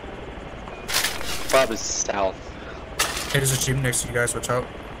 Fob is south. Hey, there's a jeep next to you guys. Watch out.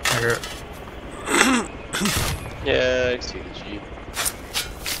 I hear it. Yeah, I see the Jeep.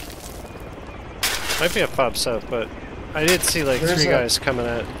 Might be a fob south, but I did see like There's 3 a- guys coming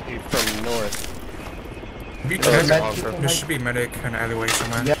at you from north. You There's guys, a med kit there should be a medic in the alleyway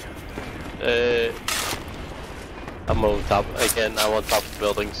somewhere. Yep. I'm on top again. I'm on top of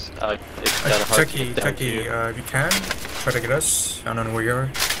buildings. It's kind of hard to Techie, get down to you. if you can, try to get us. I don't know where you are.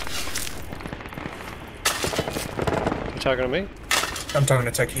 You talking to me? I'm talking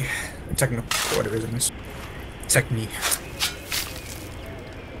to Techie. Techno, whatever it is. Technie.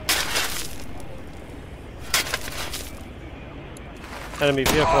 Enemy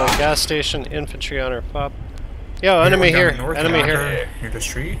vehicle at gas station, infantry on our fob. Yo, enemy Down here, north, enemy down here. there, near the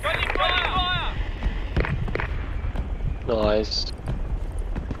street. Nice.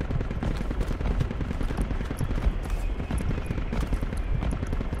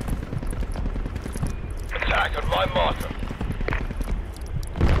 Attack on my marker.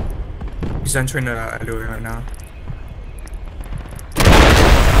 He's entering the alleyway right now.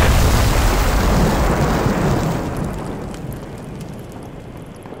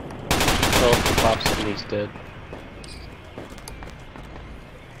 Oh, the pop's and he's dead.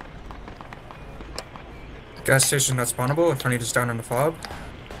 Gas station not spawnable. If I need us down on the fob.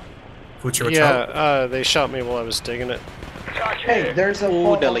 Fuchi, watch Yeah, out. they shot me while I was digging it. Hey, there's a Ooh,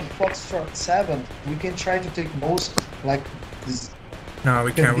 fob on Delhi. Foxtrot 7. We can try to take most, like, this. No,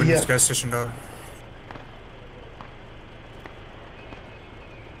 we can't win Yeah. this gas station though.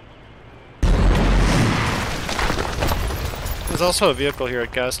 There's also a vehicle here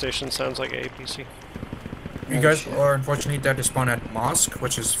at gas station, sounds like a APC. You guys are unfortunately dead to spawn at Mosque,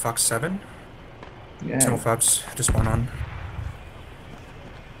 which is Fox 7. Yeah. No fobs to spawn on.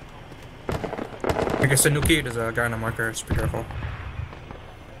 Like I said, Nuki, there's a guy on the marker, just be careful.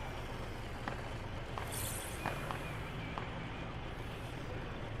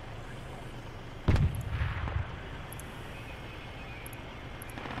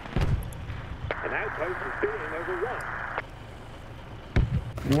 An outpost is being overrun.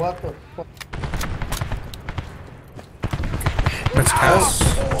 What the fuck? Let's pass.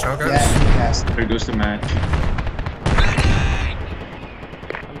 Watch out, Yeah, guys. he passed. There goes the match.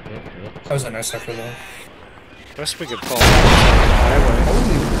 That was a nice effort though. Guess we could fall off the highway.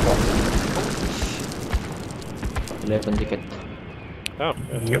 Holy fuck. 11 ticket. Oh,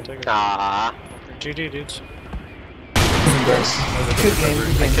 yeah, Yep. take it. Ah, GG, dudes. Good game, good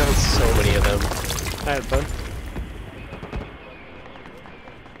I game. killed so many of them. I had fun.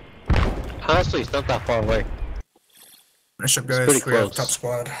 Honestly, it's not that far away. Nice job, It's guys. pretty We have close. top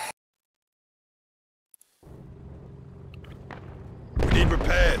squad. We need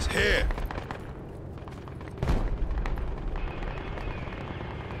repairs here.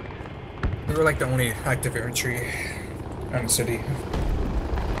 We were like the only active infantry in the city.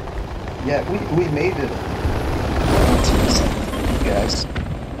 Yeah, we made it. Guys.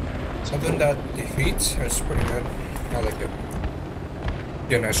 Something that defeats is pretty good. I like it.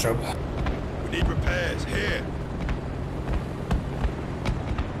 Yeah, nice job. We need repairs here.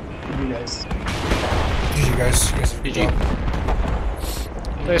 You guys. GG, guys. You guys did a good GG.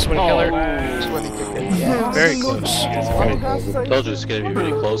 job. Nice one, killer. Yeah. Very close. Those are just gonna be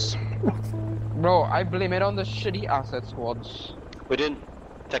really close. Bro, I blame it on the shitty asset squads. We didn't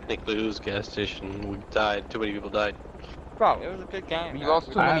technically lose gas station. We died. Too many people died. Bro, it was a good game. You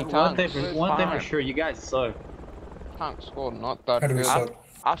lost too many tanks. One thing for sure, you guys suck. Tanks scored not that How do we good. suck?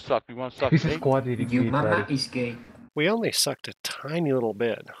 I suck. You want to suck? This me? squad didn't You get mama ready. is gay. We only sucked a tiny little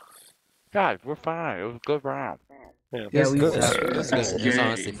bit. Guys, we're fine. It was a good round. Yeah, Yeah, we It was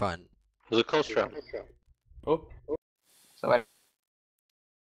honestly fun. It was a close round. Oh. So